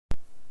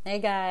Hey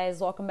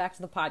guys, welcome back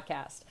to the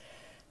podcast.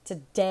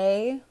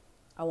 Today,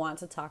 I want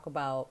to talk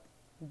about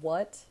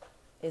what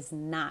is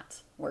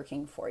not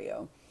working for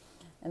you.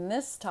 And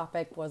this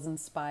topic was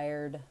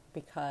inspired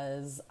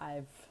because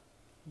I've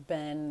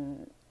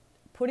been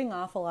putting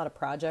off a lot of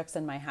projects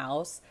in my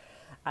house.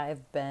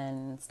 I've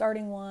been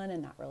starting one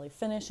and not really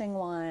finishing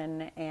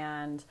one,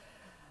 and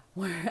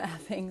we're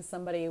having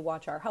somebody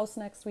watch our house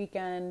next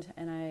weekend,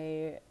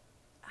 and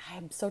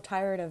I'm so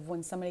tired of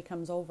when somebody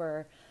comes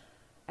over,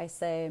 I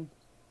say,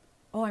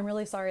 "Oh, I'm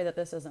really sorry that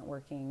this isn't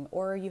working,"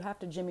 or "You have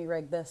to jimmy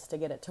rig this to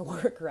get it to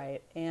work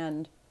right."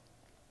 And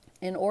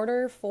in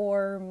order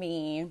for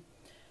me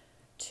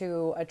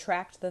to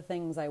attract the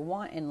things I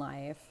want in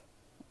life,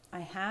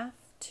 I have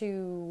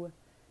to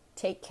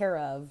take care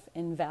of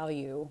and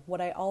value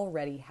what I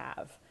already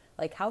have.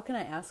 Like, how can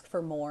I ask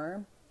for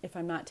more if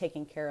I'm not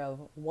taking care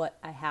of what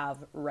I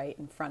have right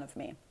in front of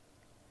me?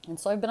 And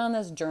so I've been on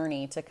this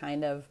journey to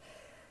kind of,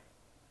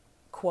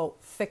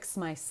 quote, fix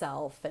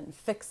myself and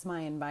fix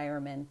my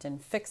environment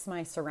and fix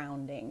my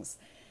surroundings.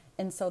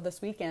 And so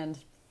this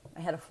weekend,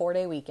 I had a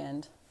 4-day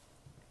weekend.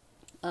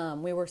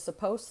 We were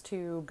supposed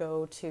to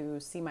go to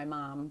see my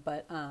mom,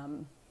 but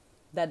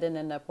that didn't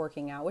end up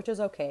working out, which is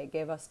okay. It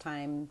gave us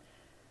time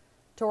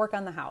to work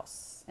on the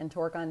house and to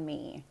work on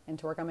me and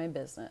to work on my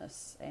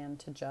business and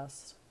to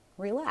just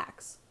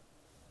relax.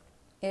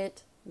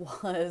 It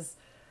was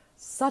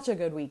such a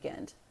good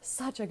weekend.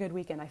 Such a good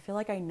weekend. I feel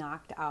like I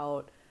knocked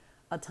out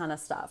a ton of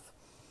stuff.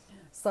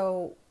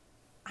 So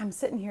I'm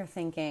sitting here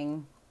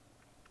thinking,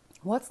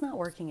 what's not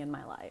working in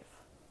my life?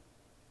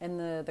 And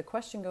the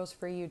question goes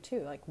for you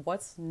too. Like,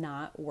 what's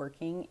not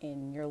working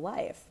in your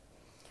life?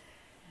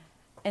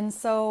 And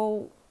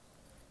so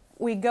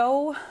we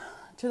go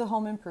to the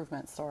home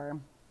improvement store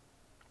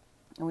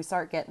and we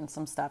start getting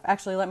some stuff.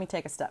 Actually, let me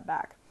take a step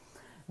back.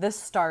 This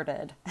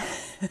started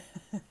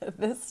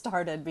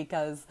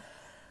because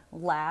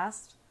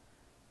last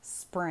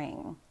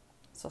spring,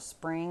 so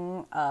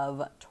spring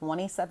of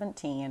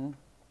 2017,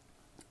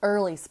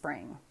 early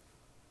spring,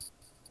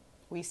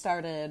 we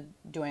started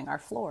doing our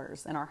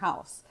floors in our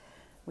house.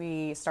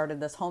 We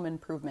started this home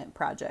improvement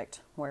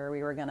project where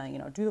we were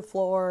gonna, do the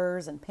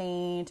floors and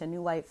paint and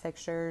new light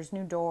fixtures,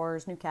 new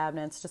doors, new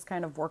cabinets, just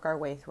kind of work our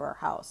way through our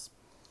house.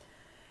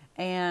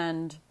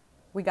 And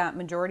we got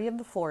majority of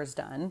the floors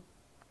done,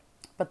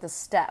 but the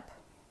step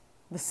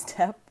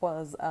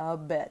was a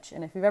bitch.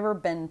 And if you've ever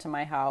been to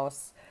my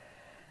house,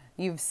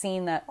 you've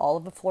seen that all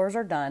of the floors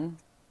are done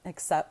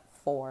except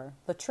for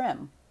the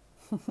trim.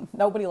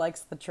 Nobody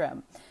likes the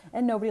trim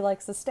and nobody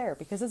likes the stair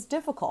because it's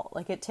difficult.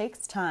 Like, it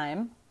takes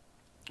time.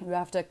 You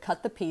have to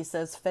cut the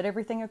pieces, fit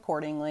everything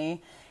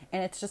accordingly.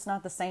 And it's just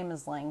not the same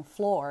as laying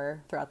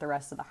floor throughout the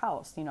rest of the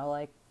house.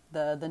 Like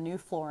the new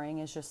flooring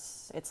is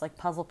just, it's like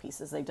puzzle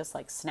pieces. They just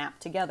like snap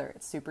together.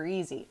 It's super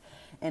easy.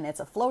 And it's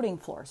a floating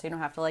floor. So you don't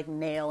have to like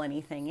nail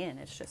anything in.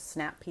 It's just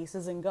snap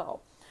pieces and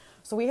go.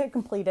 So we had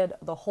completed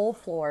the whole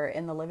floor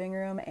in the living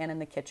room and in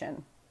the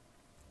kitchen.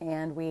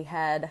 And we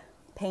had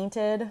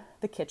painted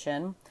the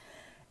kitchen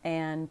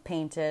and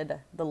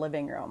painted the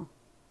living room.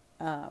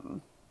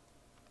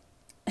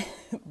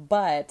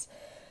 But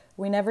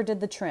we never did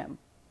the trim.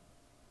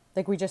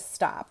 Like, we just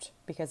stopped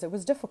because it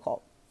was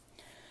difficult.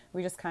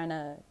 We just kind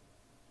of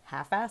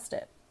half-assed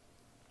it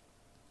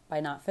by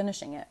not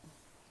finishing it.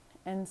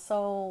 And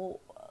so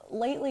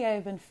lately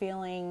I've been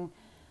feeling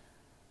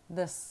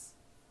this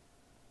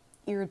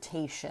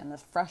irritation,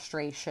 this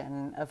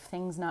frustration of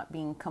things not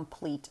being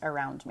complete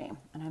around me.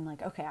 And I'm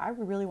like, okay, I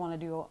really want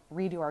to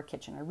redo our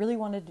kitchen. I really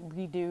wanted to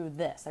redo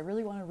this. I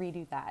really want to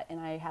redo that. And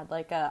I had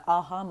like a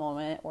aha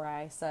moment where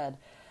I said,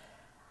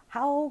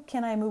 how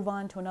can I move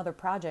on to another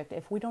project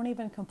if we don't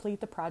even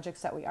complete the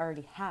projects that we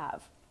already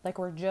have? Like,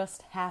 we're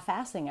just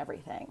half-assing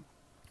everything.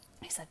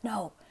 I said,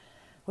 no,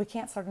 we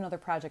can't start another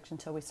project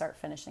until we start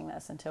finishing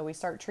this, until we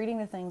start treating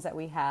the things that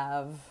we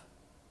have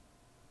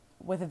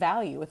with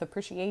value, with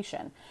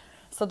appreciation.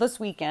 So this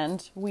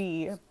weekend,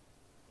 we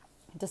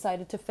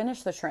decided to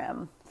finish the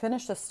trim,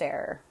 finish the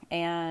stair.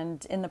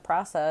 And in the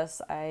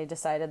process, I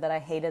decided that I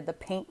hated the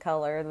paint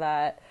color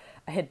that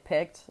I had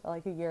picked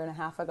like a year and a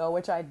half ago,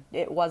 which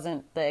it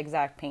wasn't the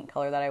exact paint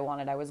color that I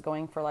wanted. I was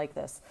going for like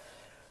this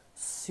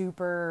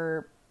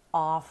super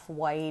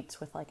off-white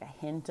with like a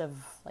hint of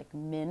like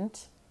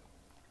mint.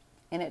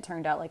 And it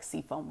turned out like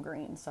seafoam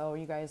green. So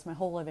you guys, my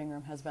whole living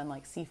room has been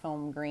like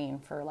seafoam green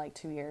for like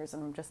 2 years,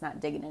 and I'm just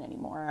not digging it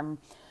anymore. I'm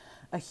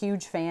a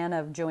huge fan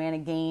of Joanna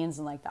Gaines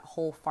and like that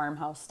whole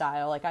farmhouse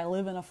style. Like, I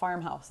live in a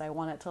farmhouse. I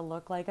want it to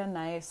look like a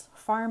nice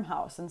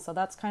farmhouse. And so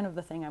that's kind of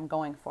the thing I'm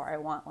going for. I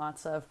want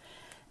lots of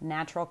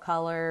natural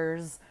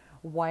colors,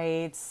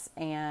 whites,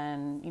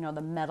 and,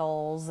 the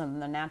metals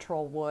and the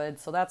natural wood.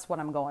 So that's what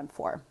I'm going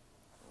for.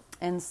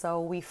 And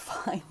so we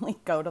finally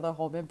go to the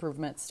home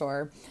improvement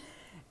store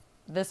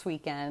this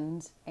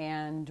weekend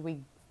and we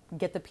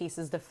get the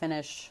pieces to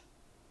finish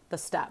the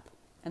step.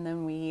 And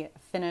then we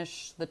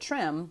finish the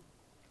trim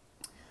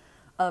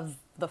of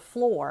the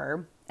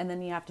floor, and then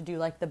you have to do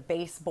like the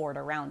baseboard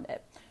around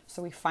it.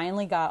 So we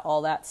finally got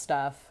all that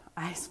stuff.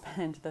 I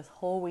spent this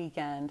whole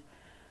weekend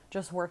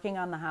just working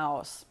on the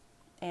house.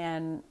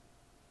 And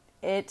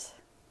it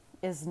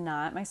is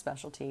not my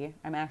specialty.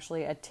 I'm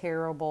actually a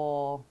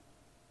terrible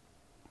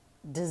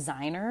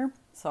designer.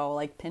 So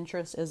like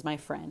Pinterest is my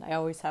friend. I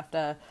always have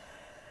to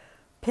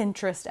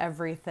Pinterest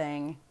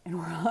everything, and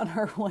we're on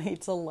our way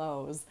to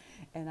Lowe's,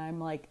 and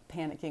I'm like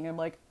panicking. I'm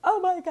like, oh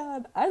my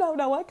God, I don't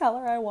know what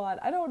color I want.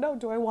 I don't know.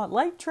 Do I want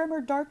light trim or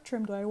dark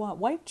trim? Do I want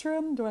white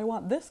trim? Do I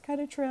want this kind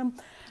of trim?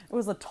 It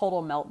was a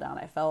total meltdown.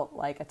 I felt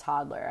like a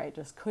toddler. I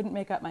just couldn't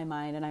make up my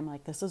mind, and I'm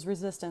like, this is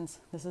resistance.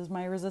 This is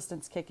my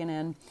resistance kicking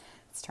in.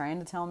 It's trying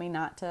to tell me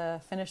not to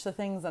finish the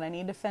things that I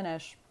need to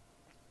finish.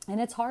 And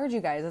it's hard,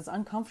 you guys. It's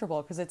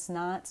uncomfortable because it's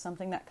not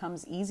something that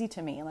comes easy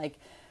to me. Like,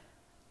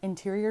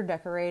 interior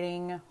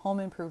decorating, home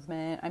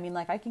improvement. I mean,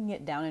 like, I can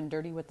get down and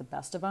dirty with the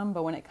best of them,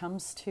 but when it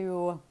comes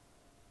to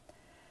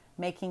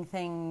making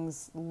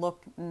things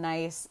look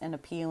nice and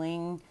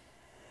appealing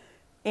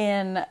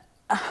in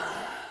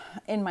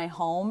my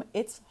home,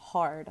 it's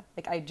hard.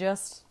 Like,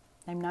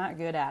 I'm not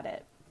good at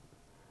it.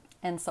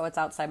 And so it's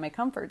outside my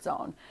comfort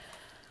zone.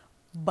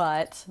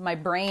 But my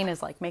brain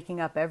is like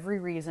making up every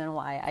reason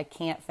why I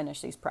can't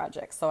finish these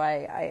projects. So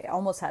I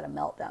almost had a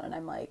meltdown, and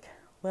I'm like,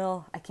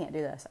 well, I can't do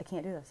this. I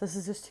can't do this. This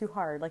is just too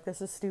hard. Like,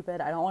 this is stupid.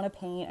 I don't want to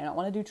paint. I don't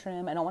want to do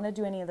trim. I don't want to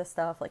do any of this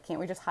stuff. Like, can't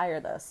we just hire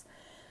this?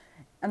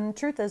 And the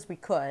truth is we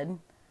could.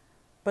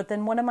 But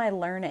then what am I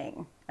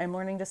learning? I'm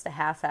learning just to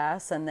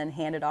half-ass and then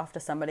hand it off to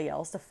somebody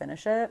else to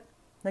finish it.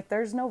 Like,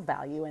 there's no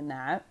value in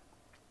that.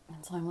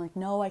 And so I'm like,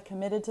 no, I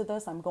committed to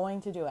this. I'm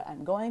going to do it.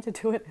 I'm going to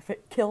do it if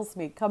it kills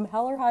me. Come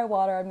hell or high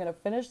water, I'm going to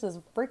finish this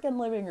freaking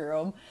living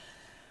room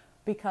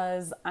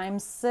because I'm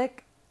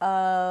sick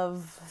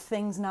of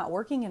things not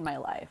working in my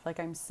life.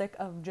 Like, I'm sick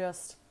of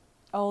just,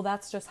 oh,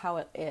 that's just how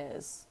it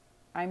is.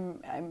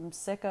 I'm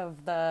sick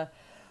of the,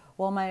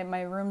 well,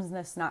 my room's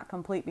just not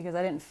complete because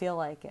I didn't feel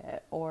like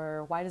it,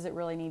 or why does it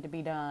really need to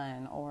be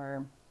done,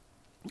 or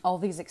all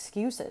these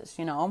excuses,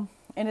 you know?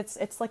 And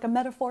it's like a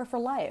metaphor for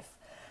life.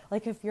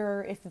 Like, if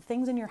the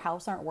things in your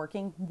house aren't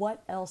working,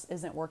 what else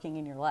isn't working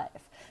in your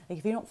life? Like,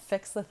 if you don't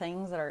fix the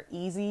things that are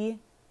easy,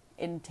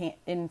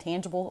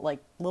 intangible,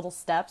 like little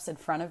steps in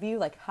front of you,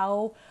 like,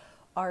 how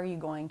are you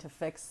going to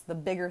fix the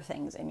bigger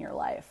things in your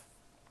life?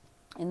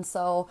 And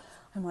so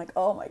I'm like,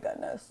 oh my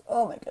goodness,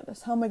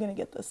 how am I going to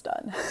get this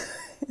done?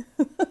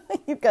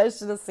 You guys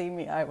should have seen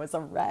me. I was a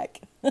wreck.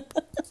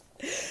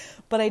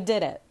 But I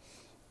did it.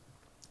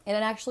 And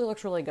it actually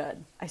looks really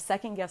good. I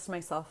second guessed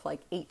myself like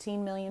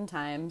 18 million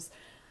times.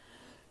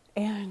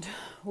 And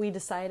we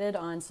decided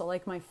on, so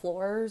like my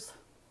floors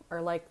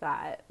are like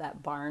that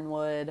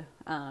barnwood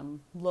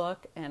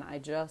look, and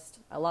I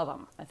love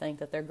them. I think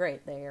that they're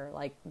great. They are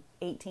like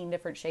 18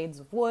 different shades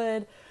of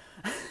wood,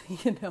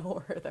 you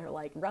know, or they're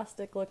like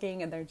rustic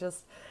looking, and they're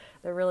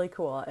really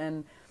cool.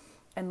 And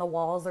the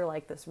walls are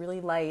like this really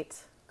light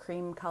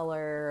cream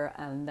color,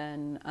 and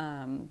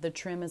then the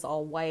trim is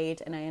all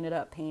white, and I ended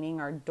up painting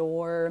our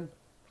door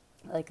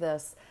like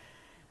this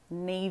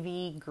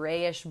navy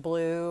grayish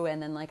blue,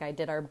 and then like I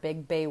did our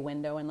big bay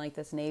window in like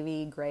this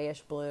navy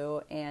grayish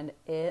blue, and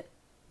it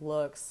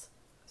looks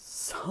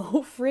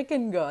so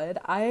freaking good.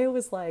 I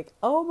was like,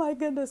 oh my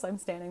goodness, I'm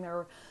standing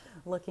there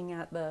looking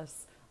at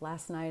this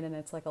last night, and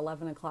it's like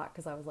 11 o'clock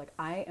because I was like,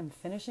 I am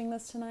finishing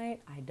this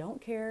tonight. I don't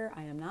care.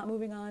 I am not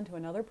moving on to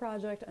another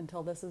project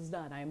until this is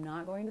done. I am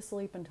not going to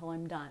sleep until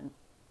I'm done.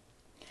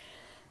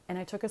 And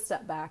I took a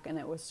step back, and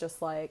it was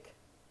just like,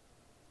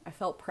 I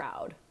felt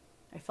proud.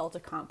 I felt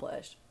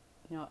accomplished.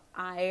 You know,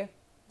 I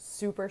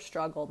super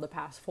struggled the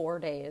past 4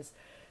 days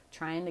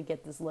trying to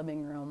get this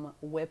living room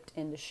whipped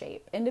into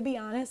shape. And to be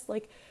honest,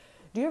 like,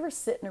 do you ever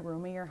sit in a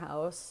room in your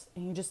house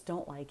and you just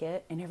don't like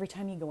it? And every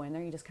time you go in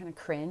there, you just kind of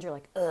cringe. You're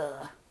like,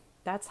 ugh.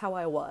 That's how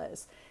I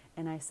was.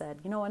 And I said,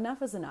 you know,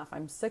 enough is enough.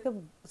 I'm sick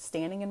of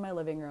standing in my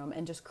living room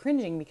and just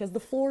cringing because the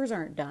floors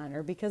aren't done,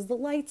 or because the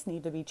lights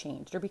need to be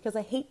changed, or because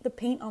I hate the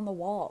paint on the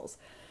walls.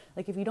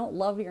 Like, if you don't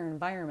love your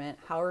environment,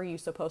 how are you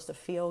supposed to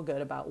feel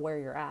good about where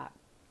you're at?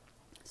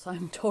 So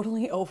I'm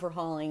totally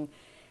overhauling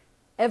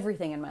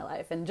everything in my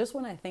life. And just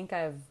when I think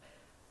I've,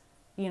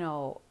 you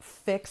know,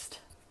 fixed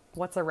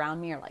what's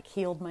around me, or like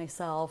healed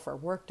myself or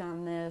worked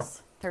on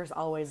this, there's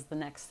always the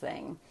next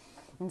thing.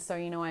 And so,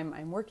 you know,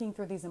 I'm working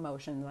through these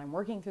emotions, I'm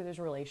working through these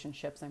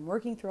relationships, I'm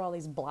working through all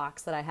these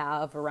blocks that I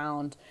have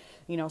around,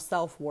 you know,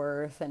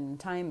 self-worth and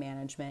time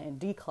management and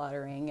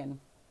decluttering. And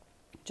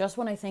just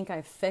when I think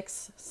I've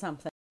fixed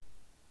something,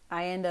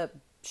 I end up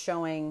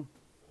showing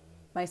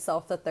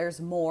myself that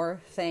there's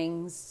more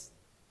things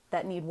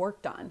that need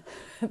worked on,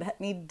 that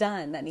need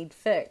done, that need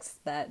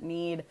fixed, that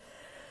need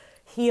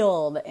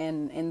healed.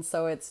 And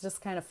so it's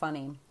just kind of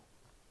funny.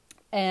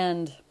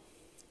 And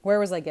where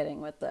was I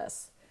getting with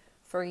this?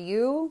 For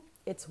you,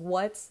 it's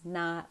what's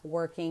not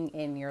working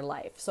in your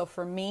life. So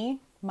for me,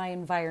 my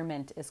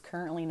environment is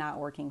currently not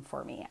working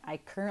for me. I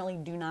currently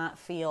do not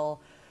feel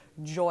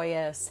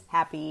joyous,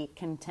 happy,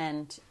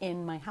 content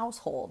in my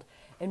household.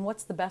 And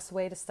what's the best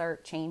way to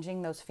start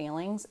changing those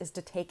feelings is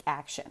to take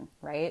action,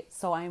 right?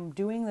 So I'm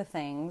doing the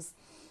things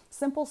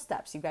simple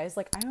steps, you guys.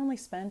 Like, I only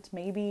spent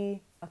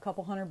maybe a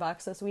couple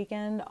 $100 this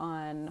weekend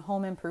on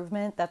home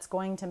improvement. That's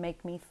going to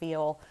make me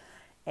feel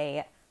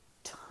a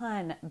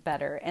ton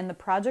better. And the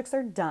projects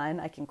are done.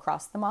 I can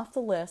cross them off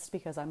the list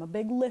because I'm a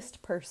big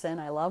list person.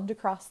 I love to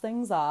cross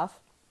things off.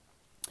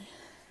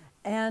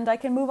 And I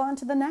can move on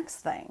to the next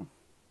thing.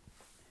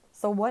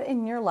 So what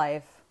in your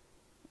life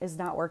is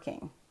not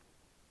working?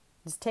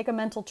 Just take a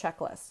mental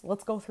checklist.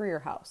 Let's go through your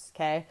house,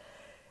 okay?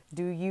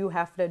 Do you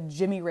have to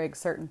jimmy rig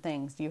certain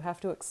things? Do you have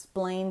to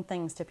explain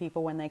things to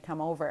people when they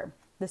come over?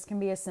 This can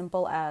be as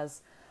simple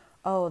as,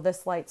 oh,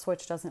 this light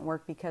switch doesn't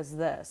work because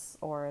this,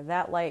 or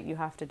that light, you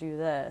have to do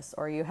this,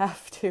 or you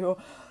have to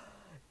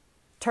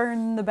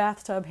turn the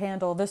bathtub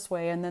handle this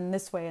way and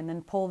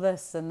then pull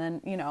this, and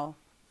then, you know,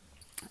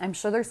 I'm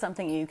sure there's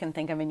something you can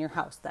think of in your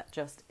house that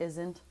just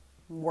isn't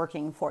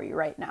working for you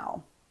right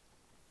now.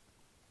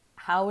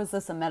 How is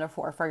this a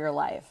metaphor for your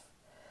life?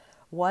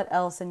 What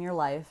else in your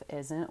life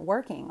isn't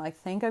working? Like,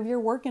 think of your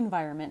work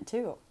environment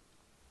too.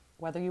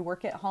 Whether you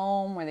work at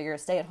home, whether you're a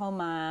stay-at-home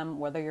mom,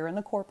 whether you're in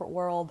the corporate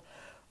world,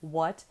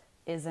 what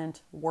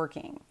isn't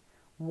working?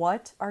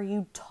 What are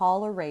you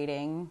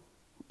tolerating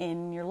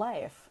in your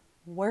life?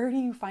 Where do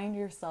you find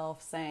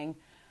yourself saying,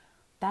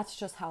 that's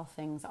just how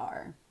things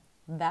are?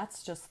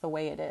 That's just the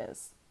way it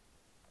is.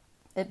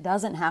 It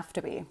doesn't have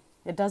to be.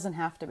 It doesn't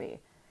have to be.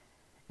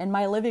 And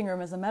my living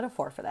room is a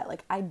metaphor for that.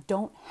 Like, I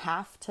don't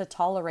have to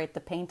tolerate the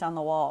paint on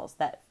the walls,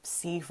 that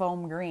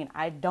seafoam green.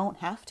 I don't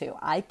have to.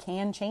 I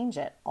can change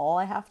it. All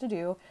I have to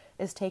do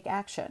is take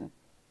action.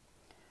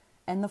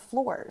 And the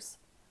floors.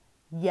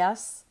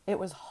 Yes, it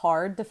was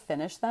hard to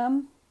finish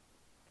them.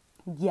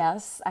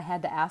 Yes, I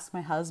had to ask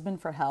my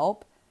husband for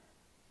help.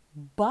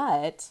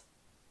 But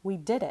we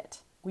did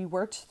it. We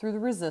worked through the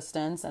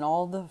resistance and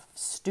all the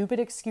stupid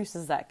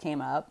excuses that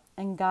came up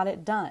and got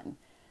it done.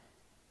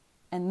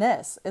 And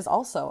this is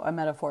also a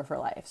metaphor for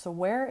life. So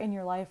where in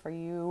your life are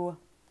you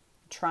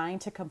trying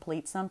to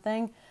complete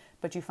something,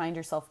 but you find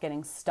yourself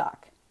getting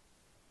stuck?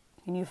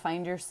 And you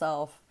find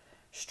yourself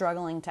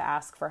struggling to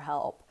ask for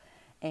help.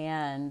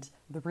 And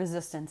the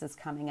resistance is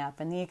coming up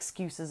and the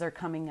excuses are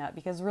coming up.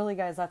 Because really,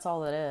 guys, that's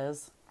all it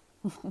is.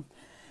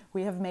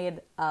 We have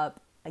made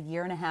up a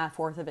 1.5 years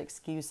worth of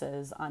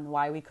excuses on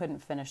why we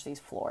couldn't finish these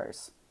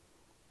floors.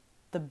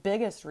 The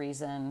biggest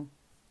reason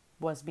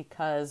was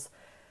because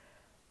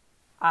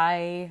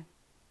I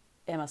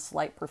am a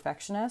slight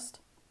perfectionist,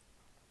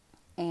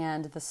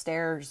 and the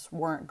stairs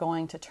weren't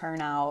going to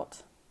turn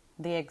out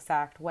the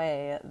exact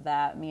way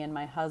that me and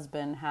my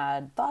husband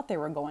had thought they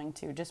were going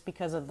to, just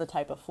because of the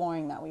type of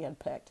flooring that we had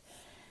picked.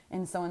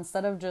 And so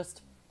instead of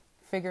just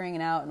figuring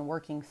it out and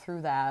working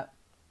through that,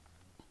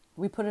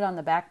 we put it on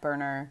the back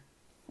burner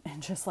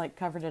and just like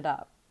covered it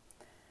up.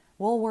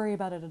 We'll worry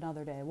about it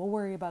another day. We'll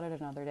worry about it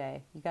another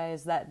day. You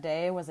guys, that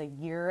day was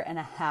 1.5 years.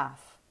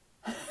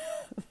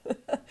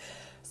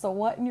 So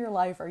what in your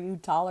life are you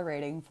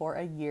tolerating for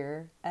 1.5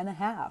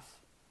 years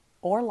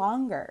or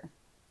longer?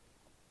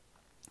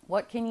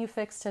 What can you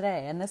fix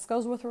today? And this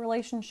goes with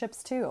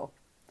relationships too.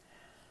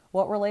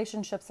 What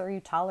relationships are you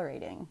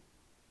tolerating?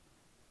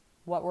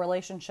 What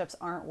relationships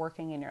aren't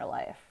working in your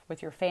life?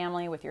 With your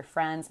family, with your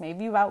friends?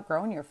 Maybe you've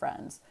outgrown your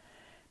friends.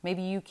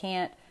 Maybe you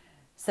can't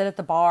sit at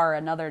the bar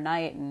another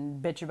night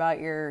and bitch about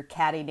your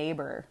catty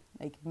neighbor.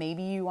 Like,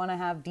 maybe you want to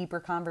have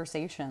deeper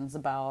conversations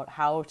about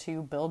how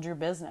to build your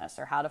business,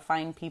 or how to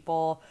find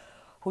people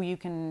who you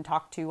can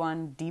talk to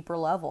on deeper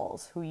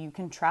levels, who you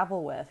can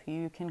travel with, who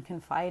you can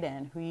confide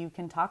in, who you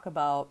can talk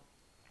about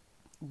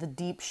the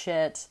deep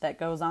shit that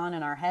goes on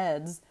in our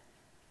heads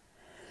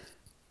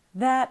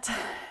that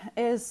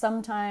is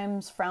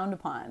sometimes frowned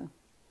upon.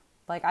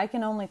 Like, I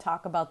can only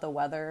talk about the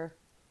weather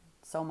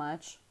so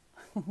much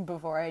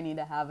before I need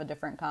to have a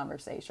different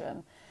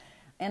conversation.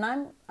 And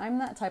I'm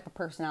that type of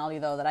personality,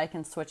 though, that I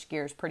can switch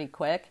gears pretty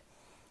quick.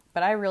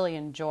 But I really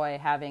enjoy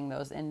having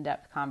those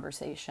in-depth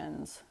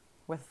conversations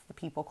with the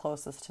people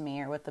closest to me,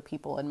 or with the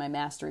people in my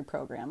mastery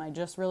program. I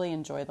just really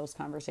enjoy those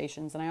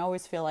conversations. And I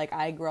always feel like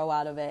I grow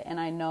out of it. And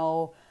I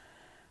know,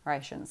 or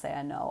I shouldn't say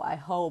I know, I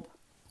hope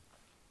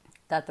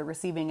that the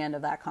receiving end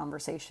of that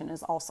conversation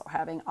is also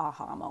having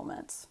aha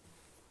moments,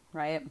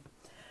 right?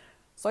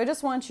 So I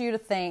just want you to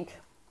think,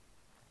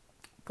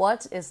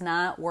 what is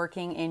not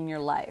working in your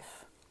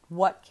life?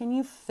 What can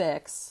you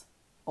fix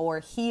or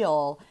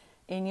heal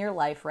in your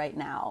life right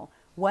now?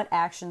 What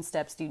action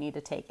steps do you need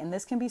to take? And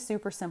this can be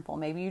super simple.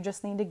 Maybe you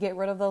just need to get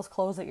rid of those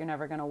clothes that you're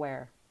never going to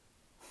wear.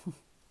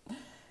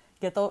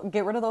 Get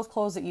rid of those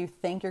clothes that you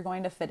think you're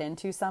going to fit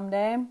into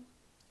someday,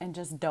 and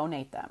just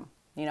donate them.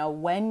 You know,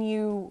 when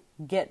you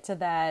get to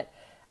that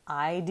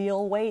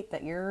ideal weight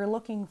that you're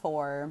looking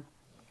for,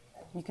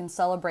 you can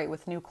celebrate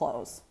with new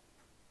clothes.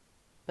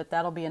 But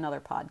that'll be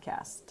another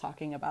podcast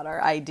talking about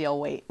our ideal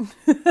weight.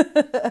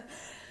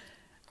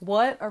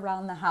 What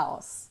around the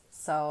house?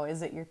 So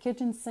is it your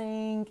kitchen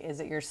sink? Is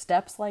it your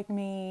steps like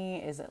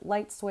me? Is it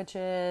light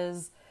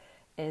switches?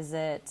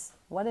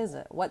 What is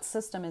it? What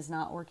system is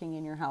not working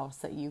in your house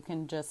that you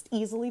can just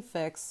easily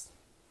fix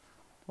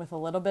with a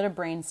little bit of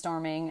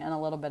brainstorming and a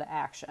little bit of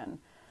action?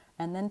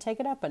 and then take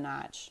it up a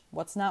notch.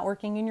 What's not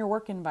working in your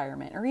work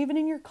environment or even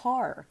in your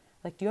car?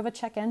 Like, do you have a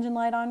check engine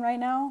light on right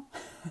now?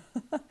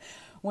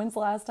 When's the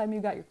last time you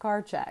got your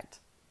car checked?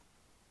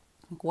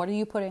 Like, what are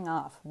you putting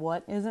off?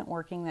 What isn't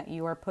working that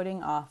you are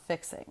putting off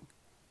fixing?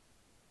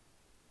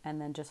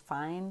 And then just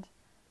find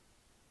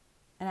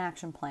an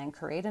action plan,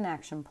 create an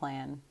action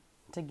plan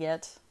to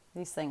get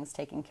these things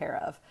taken care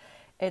of.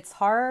 It's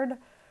hard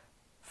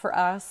for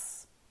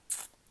us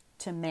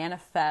to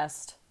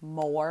manifest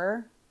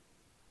more.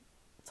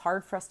 It's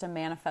hard for us to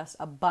manifest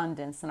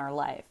abundance in our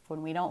life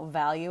when we don't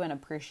value and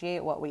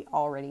appreciate what we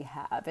already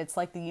have. It's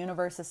like the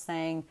universe is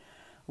saying,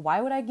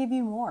 why would I give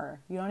you more?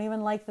 You don't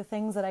even like the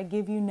things that I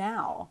give you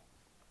now,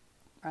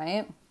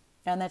 right?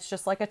 And that's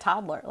just like a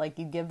toddler. Like,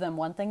 you give them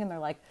one thing and they're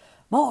like,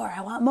 more,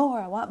 I want more,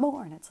 I want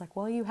more. And it's like,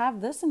 well, you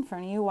have this in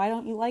front of you. Why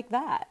don't you like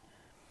that?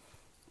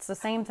 It's the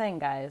same thing,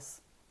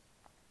 guys.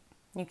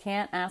 You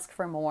can't ask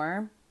for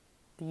more.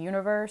 The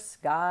universe,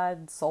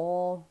 God,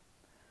 soul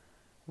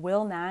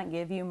will not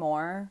give you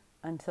more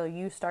until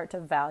you start to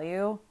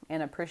value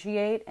and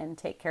appreciate and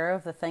take care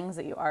of the things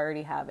that you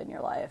already have in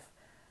your life.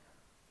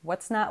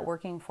 What's not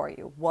working for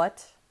you?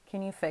 What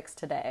can you fix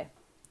today?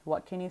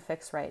 What can you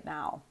fix right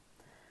now?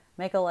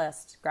 Make a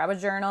list. Grab a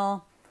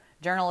journal.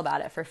 Journal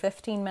about it for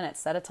 15 minutes.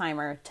 Set a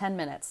timer. 10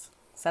 minutes.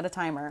 Set a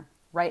timer.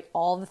 Write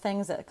all the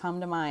things that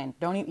come to mind.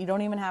 You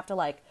don't even have to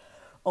like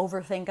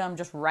overthink them.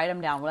 Just write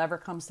them down. Whatever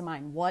comes to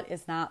mind. What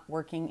is not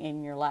working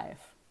in your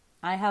life?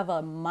 I have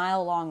a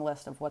mile-long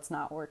list of what's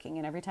not working.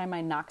 And every time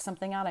I knock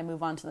something out, I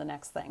move on to the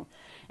next thing.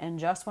 And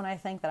just when I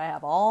think that I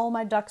have all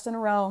my ducks in a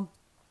row,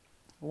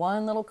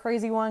 one little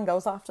crazy one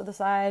goes off to the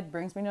side,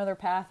 brings me another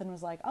path, and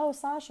was like, oh,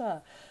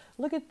 Sasha,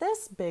 look at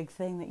this big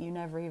thing that you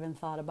never even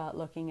thought about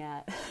looking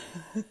at.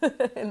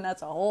 And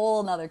that's a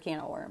whole nother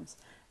can of worms,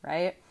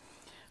 right?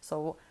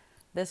 So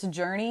this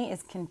journey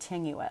is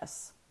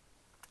continuous.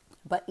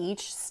 But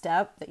each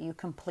step that you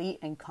complete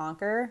and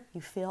conquer,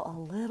 you feel a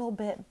little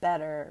bit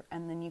better,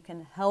 and then you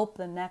can help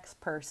the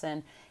next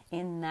person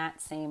in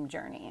that same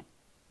journey,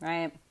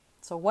 right?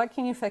 So what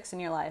can you fix in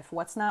your life?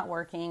 What's not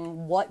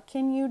working? What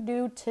can you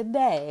do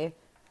today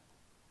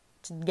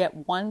to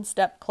get one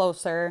step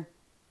closer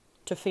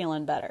to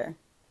feeling better?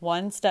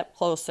 One step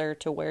closer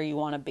to where you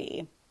want to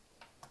be.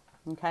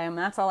 Okay, and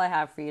that's all I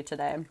have for you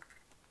today.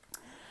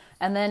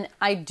 And then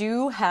I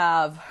do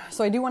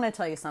want to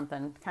tell you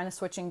something, kind of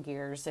switching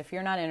gears. If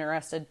you're not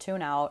interested,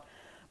 tune out.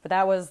 But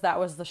that was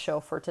the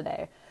show for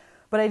today.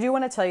 But I do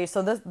want to tell you,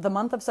 so the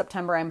month of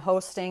September, I'm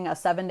hosting a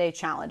 7-day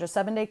challenge, a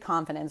 7-day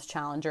confidence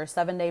challenge, or a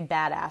 7-day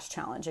badass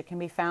challenge. It can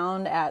be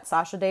found at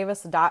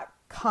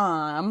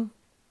sashadavis.com,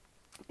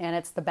 and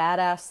it's the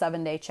Badass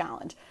 7-Day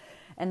Challenge.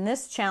 And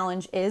this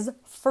challenge is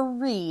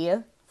free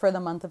for the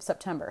month of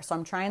September. So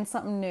I'm trying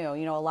something new.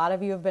 You know, a lot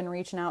of you have been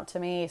reaching out to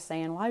me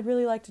saying, well, I'd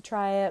really like to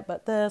try it,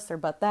 but this or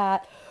but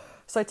that.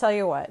 So I tell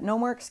you what, no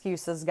more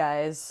excuses,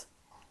 guys.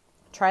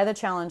 Try the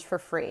challenge for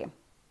free.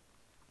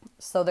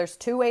 So there's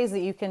 2 ways that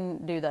you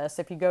can do this.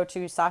 If you go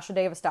to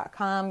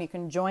sashadavis.com, you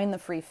can join the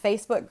free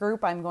Facebook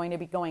group. I'm going to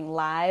be going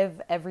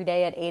live every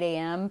day at 8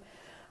 a.m.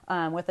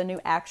 With a new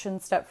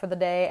action step for the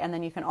day. And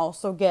then you can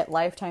also get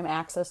lifetime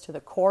access to the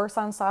course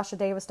on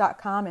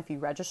sashadavis.com if you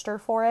register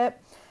for it.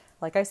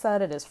 Like I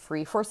said, it is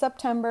free for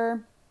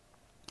September.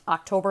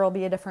 October will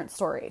be a different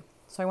story.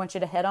 So I want you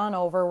to head on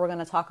over. We're going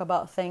to talk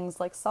about things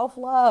like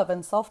self-love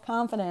and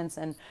self-confidence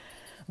and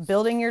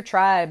building your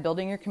tribe,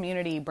 building your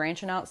community,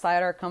 branching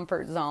outside our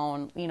comfort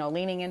zone, you know,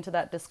 leaning into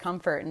that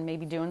discomfort and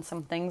maybe doing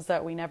some things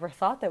that we never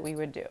thought that we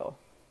would do,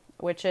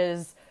 which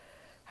is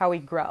how we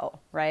grow,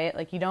 right?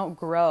 Like, you don't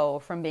grow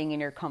from being in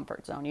your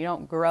comfort zone. You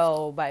don't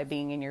grow by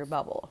being in your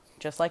bubble.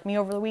 Just like me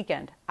over the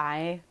weekend,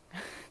 I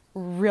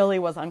really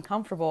was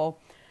uncomfortable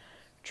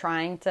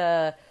trying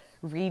to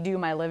redo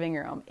my living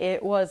room.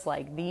 It was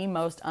like the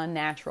most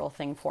unnatural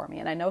thing for me.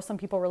 And I know some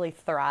people really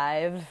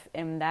thrive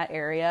in that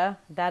area.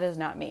 That is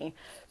not me.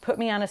 Put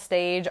me on a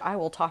stage, I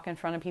will talk in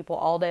front of people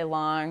all day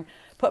long.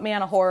 Put me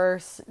on a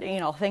horse,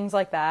 you know, things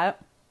like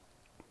that.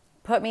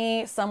 Put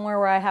me somewhere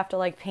where I have to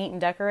like paint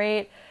and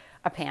decorate.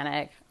 I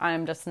panic.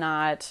 I'm just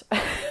not,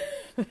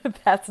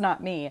 that's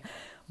not me.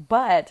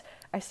 But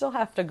I still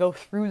have to go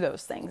through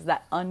those things,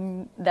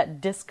 that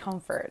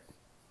discomfort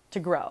to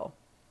grow.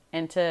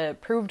 And to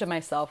prove to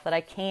myself that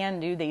I can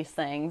do these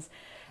things.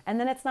 And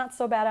then it's not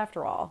so bad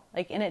after all.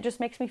 And it just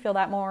makes me feel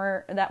that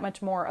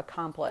much more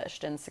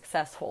accomplished and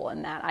successful,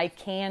 and that I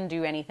can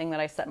do anything that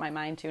I set my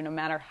mind to, no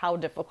matter how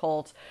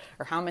difficult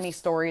or how many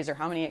stories or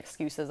how many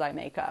excuses I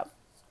make up.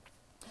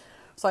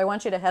 So I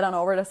want you to head on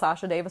over to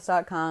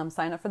sashadavis.com,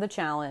 sign up for the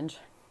challenge.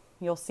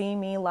 You'll see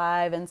me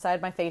live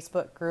inside my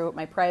Facebook group,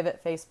 my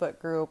private Facebook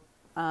group,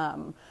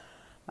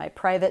 my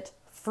private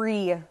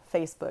free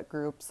Facebook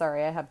group.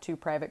 Sorry, I have 2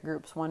 private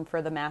groups, one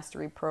for the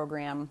mastery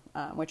program,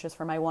 which is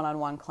for my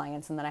one-on-one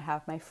clients. And then I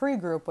have my free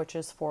group, which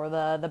is for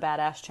the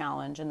badass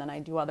challenge. And then I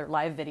do other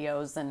live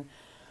videos and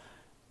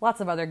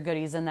lots of other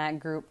goodies in that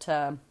group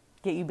to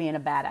get you being a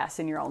badass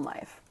in your own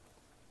life.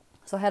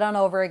 So head on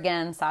over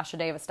again,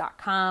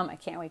 sashadavis.com. I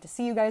can't wait to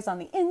see you guys on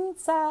the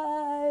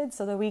inside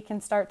so that we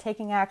can start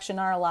taking action in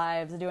our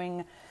lives,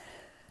 doing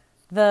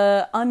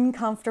the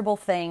uncomfortable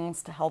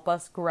things to help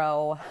us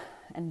grow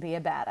and be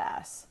a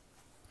badass.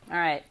 All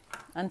right.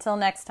 Until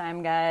next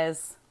time,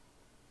 guys.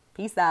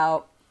 Peace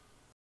out.